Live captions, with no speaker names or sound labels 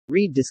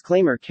Read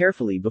disclaimer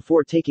carefully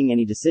before taking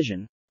any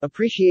decision.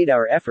 Appreciate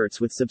our efforts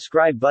with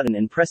subscribe button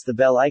and press the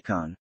bell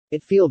icon.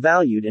 It feel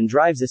valued and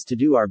drives us to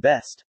do our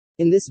best.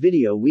 In this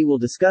video we will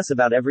discuss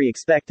about every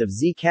expect of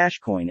Zcash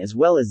coin as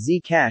well as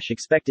Zcash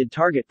expected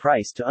target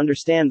price. To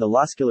understand the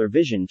Loscular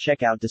vision,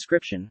 check out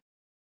description.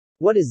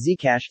 What is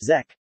Zcash?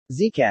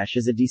 Zcash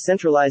is a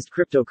decentralized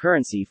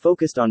cryptocurrency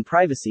focused on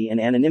privacy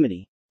and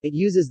anonymity. It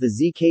uses the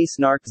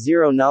Zk-SNARK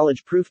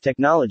zero-knowledge proof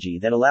technology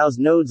that allows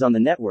nodes on the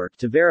network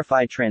to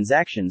verify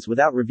transactions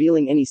without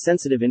revealing any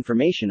sensitive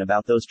information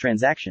about those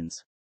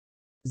transactions.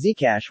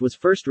 Zcash was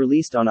first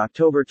released on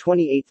October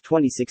 28,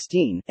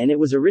 2016, and it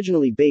was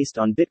originally based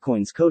on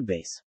Bitcoin's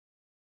codebase.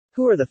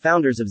 Who are the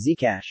founders of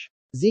Zcash?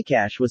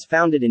 Zcash was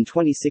founded in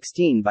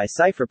 2016 by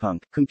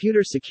cypherpunk,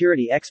 computer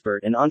security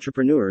expert and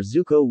entrepreneur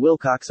Zuko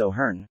Wilcox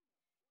O'Hearn.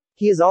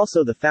 He is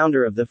also the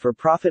founder of the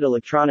for-profit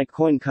electronic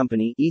coin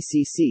company,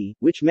 ECC,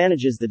 which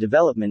manages the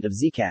development of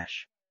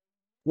Zcash.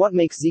 What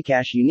makes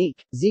Zcash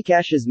unique?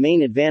 Zcash's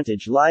main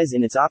advantage lies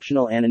in its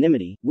optional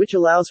anonymity, which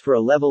allows for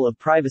a level of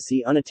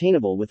privacy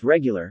unattainable with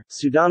regular,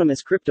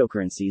 pseudonymous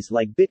cryptocurrencies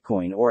like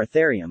Bitcoin or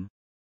Ethereum.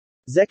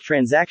 Zcash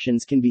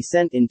transactions can be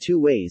sent in two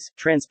ways,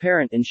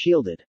 transparent and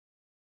shielded.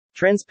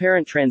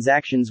 Transparent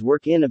transactions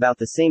work in about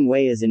the same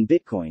way as in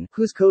Bitcoin,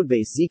 whose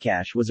codebase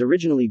Zcash was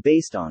originally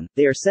based on.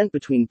 They are sent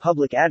between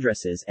public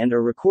addresses and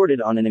are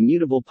recorded on an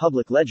immutable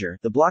public ledger,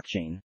 the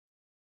blockchain.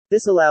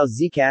 This allows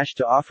Zcash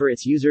to offer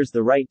its users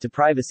the right to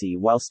privacy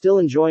while still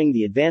enjoying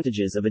the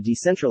advantages of a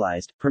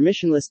decentralized,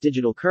 permissionless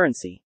digital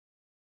currency.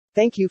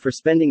 Thank you for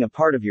spending a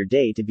part of your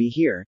day to be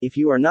here. If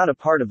you are not a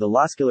part of the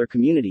Loscular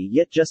community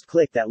yet, just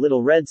click that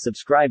little red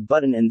subscribe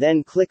button and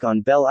then click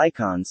on bell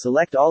icon.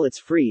 Select all,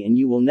 it's free and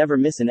you will never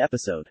miss an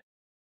episode.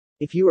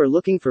 If you are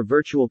looking for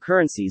virtual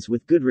currencies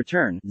with good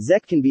return,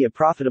 Zcash can be a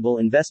profitable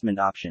investment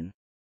option.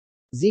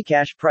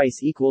 Zcash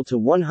price equal to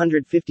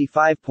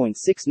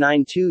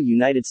 $155.692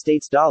 United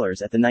States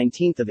dollars at the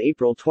 19th of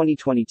April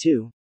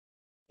 2022.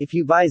 If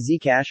you buy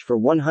Zcash for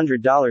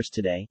 $100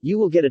 today, you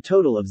will get a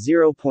total of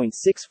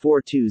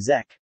 0.642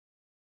 Zcash.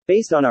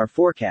 Based on our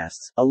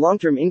forecasts, a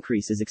long-term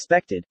increase is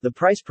expected. The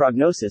price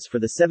prognosis for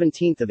the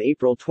 17th of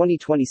April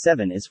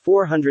 2027 is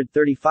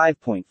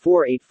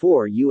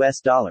 $435.484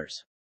 US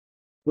dollars.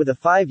 With a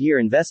 5-year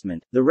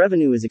investment, the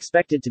revenue is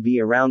expected to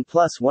be around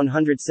plus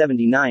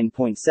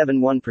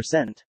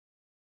 179.71%.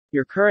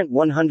 Your current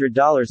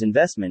 $100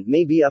 investment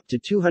may be up to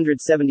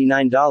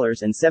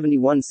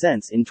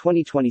 $279.71 in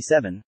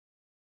 2027.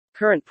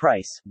 Current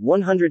price,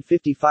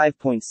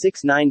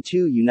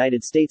 $155.692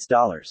 United States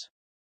dollars.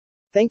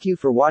 Thank you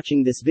for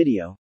watching this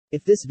video.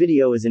 If this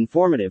video is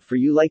informative for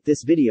you, like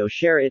this video,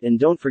 share it, and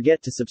don't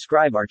forget to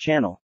subscribe our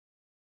channel.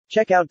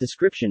 Check out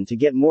description to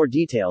get more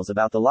details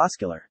about the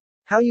Loscular.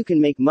 How you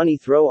can make money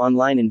through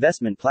online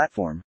investment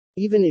platform.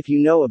 Even if you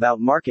know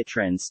about market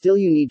trends, still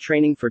you need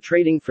training for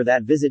trading. For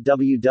that, visit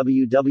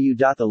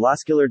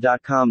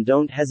www.theloscular.com.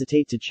 Don't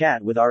hesitate to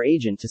chat with our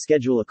agent to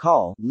schedule a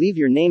call. Leave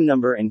your name,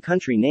 number and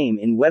country name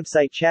in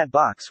website chat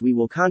box. We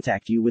will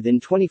contact you within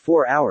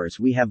 24 hours.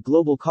 We have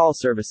global call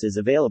services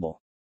available.